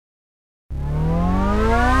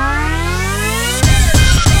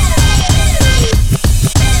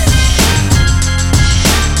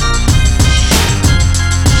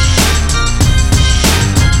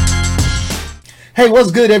Hey,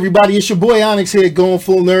 what's good, everybody? It's your boy Onyx here, Going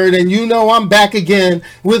Full Nerd, and you know I'm back again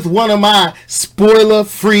with one of my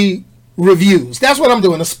spoiler-free reviews. That's what I'm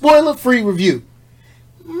doing, a spoiler-free review.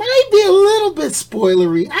 Might be a little bit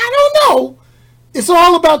spoilery. I don't know. It's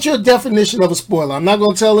all about your definition of a spoiler. I'm not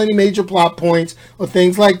going to tell any major plot points or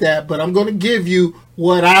things like that, but I'm going to give you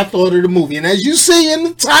what I thought of the movie. And as you see in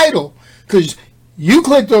the title, because you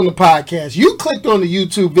clicked on the podcast, you clicked on the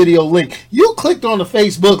YouTube video link, you clicked on the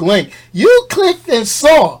Facebook link, you clicked and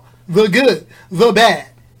saw the good, the bad,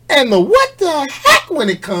 and the what the heck when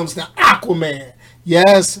it comes to Aquaman.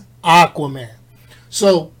 Yes, Aquaman.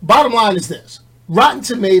 So, bottom line is this. Rotten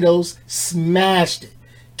Tomatoes smashed it.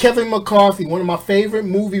 Kevin McCarthy, one of my favorite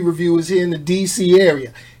movie reviewers here in the DC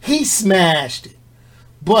area, he smashed it.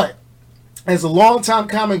 But as a longtime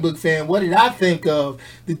comic book fan, what did I think of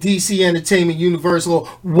the DC Entertainment Universe or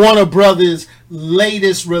Warner Brothers'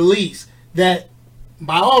 latest release that,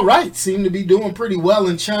 by all rights, seemed to be doing pretty well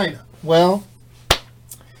in China? Well,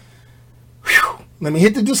 let me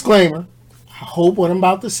hit the disclaimer. I hope what I'm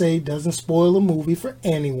about to say doesn't spoil the movie for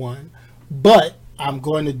anyone, but I'm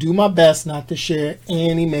going to do my best not to share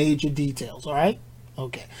any major details, all right?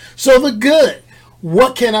 Okay. So the good.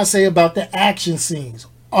 What can I say about the action scenes?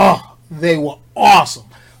 Oh, they were awesome.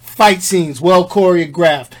 Fight scenes, well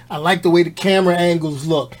choreographed. I like the way the camera angles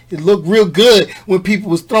look. It looked real good when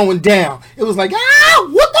people was throwing down. It was like,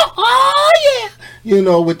 what the, oh yeah. You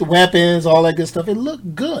know, with the weapons, all that good stuff. It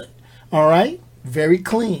looked good, all right? Very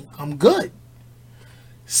clean. I'm good.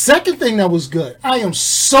 Second thing that was good, I am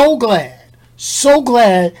so glad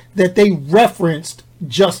that they referenced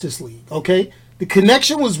Justice League, okay? The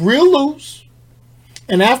connection was real loose.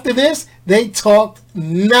 And after this, they talked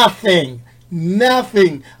nothing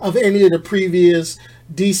of any of the previous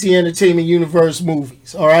DC Entertainment Universe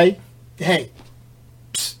movies, all right? Hey,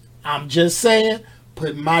 I'm just saying,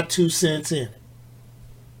 put my 2 cents in it.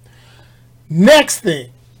 Next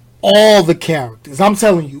thing, all the characters, I'm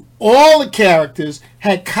telling you, all the characters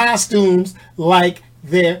had costumes like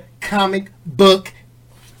their comic book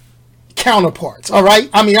counterparts, all right?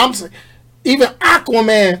 I mean, I'm saying, even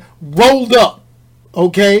Aquaman rolled up,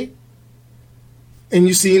 okay? And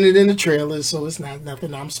you've seen it in the trailer, so it's not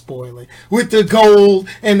nothing I'm spoiling. With the gold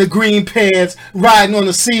and the green pants riding on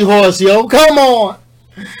the seahorse, yo. Come on.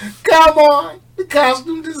 Come on. The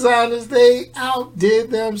costume designers, they outdid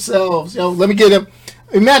themselves. Yo, let me get them.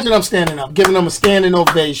 Imagine I'm standing up, giving them a standing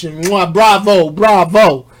ovation. Bravo,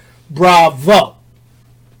 bravo, bravo.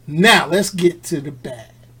 Now, let's get to the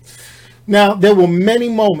bad. Now, there were many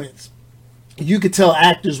moments you could tell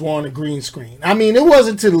actors were on a green screen. I mean, it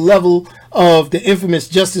wasn't to the level of the infamous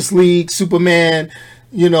Justice League, Superman,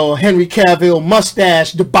 you know, Henry Cavill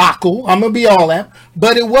mustache debacle. I'm going to be all that.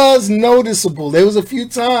 But it was noticeable. There was a few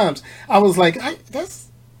times I was like,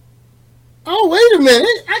 oh, wait a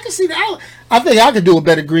minute. I can see that. I think I could do a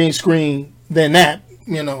better green screen than that.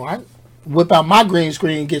 You know, I whip out my green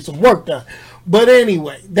screen and get some work done. But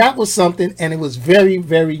anyway, that was something, and it was very,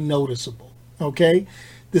 very noticeable. Okay?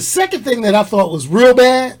 The second thing that I thought was real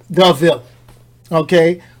bad, the villain.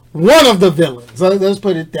 Okay? One of the villains. Let's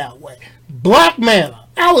put it that way. Black Manta.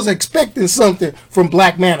 I was expecting something from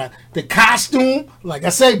Black Manta. The costume, like I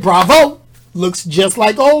say, bravo. Looks just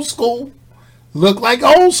like old school. Looked like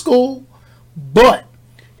old school. But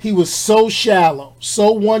he was so shallow,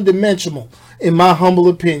 so one-dimensional, in my humble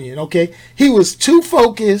opinion. Okay? He was too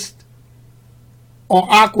focused on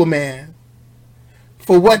Aquaman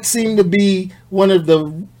for what seemed to be one of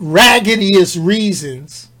the raggediest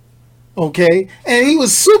reasons, okay? And he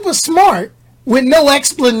was super smart with no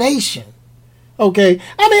explanation, okay?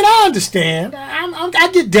 I mean, I understand. I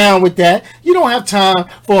get down with that. You don't have time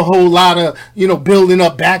for a whole lot of, you know, building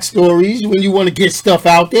up backstories when you want to get stuff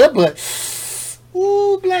out there. But,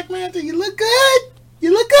 ooh, Black Manta, you look good.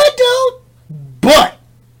 You look good, dude. But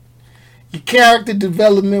your character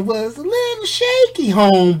development was a little shaky,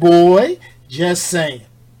 homeboy. Just saying.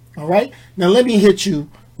 All right? Now, let me hit you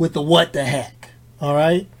with the what the heck. All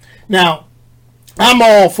right? Now, I'm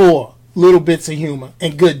all for little bits of humor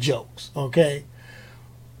and good jokes. Okay?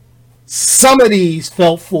 Some of these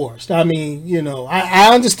felt forced. I mean, you know,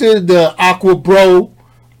 I understood the Aqua Bro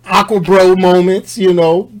moments, you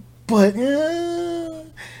know, but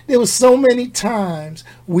there was so many times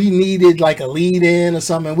we needed like a lead in or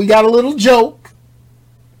something. We got a little joke.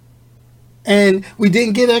 And we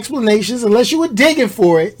didn't get explanations. Unless you were digging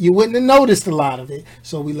for it, you wouldn't have noticed a lot of it.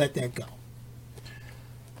 So we let that go.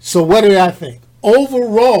 So what did I think?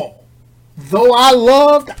 Overall, though I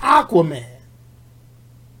loved Aquaman,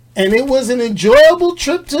 and it was an enjoyable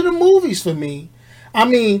trip to the movies for me, I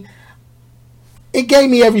mean, it gave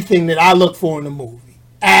me everything that I look for in a movie.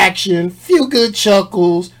 action, few good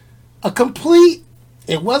chuckles, a complete,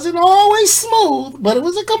 it wasn't always smooth, but it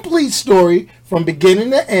was a complete story from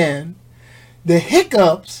beginning to end. The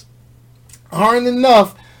hiccups aren't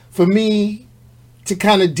enough for me to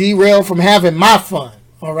kind of derail from having my fun,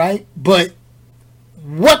 all right? But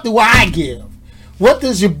what do I give? What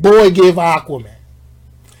does your boy give Aquaman?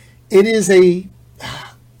 It is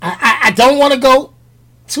I don't want to go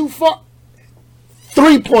too far.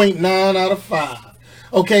 3.9 out of 5.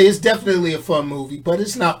 Okay, it's definitely a fun movie, but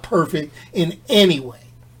it's not perfect in any way.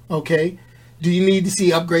 Okay? Do you need to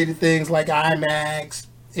see upgraded things like IMAX?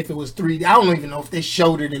 If it was 3D, I don't even know if they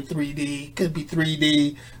showed it in 3D. Could be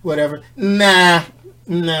 3D, whatever. Nah,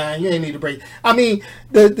 you ain't need to break. I mean,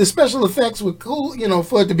 the special effects were cool, you know,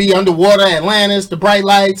 for it to be underwater, Atlantis, the bright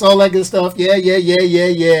lights, all that good stuff. Yeah.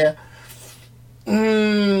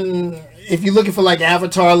 If you're looking for like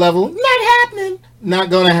Avatar level, not happening. Not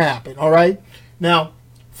gonna happen. All right. Now,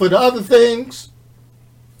 for the other things,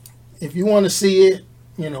 if you want to see it,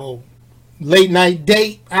 you know, late night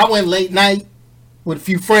date. I went late night with a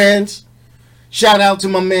few friends. Shout out to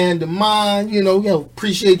my man Damon. You know,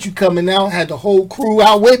 appreciate you coming out. Had the whole crew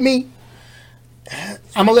out with me.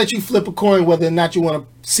 I'm gonna let you flip a coin whether or not you want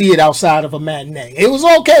to see it outside of a matinee. It was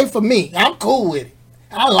okay for me. I'm cool with it.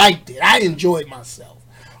 I liked it. I enjoyed myself.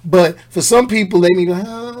 But for some people, they may go,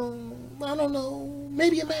 I don't know,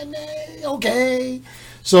 maybe a matinee, okay.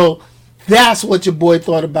 So that's what your boy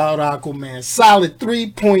thought about Aquaman. Solid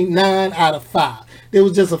 3.9 out of 5. There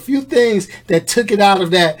was just a few things that took it out of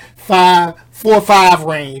that 4 or 5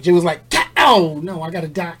 range. It was like, oh no, I got to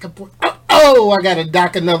dock a point. Oh, I got to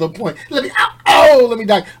dock another point. Let me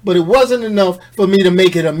dock. But it wasn't enough for me to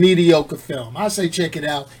make it a mediocre film. I say check it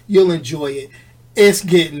out. You'll enjoy it. It's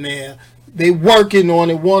getting there. They working on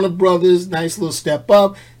it. Warner Brothers, nice little step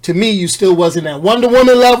up. To me, you still wasn't at Wonder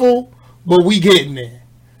Woman level, but we getting there.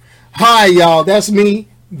 Hi, y'all. That's me.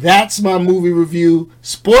 That's my movie review.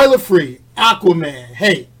 Spoiler free. Aquaman.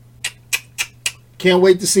 Hey, can't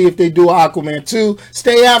wait to see if they do Aquaman 2.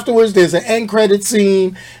 Stay afterwards. There's an end credit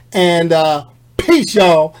scene. And peace,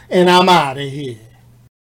 y'all. And I'm out of here.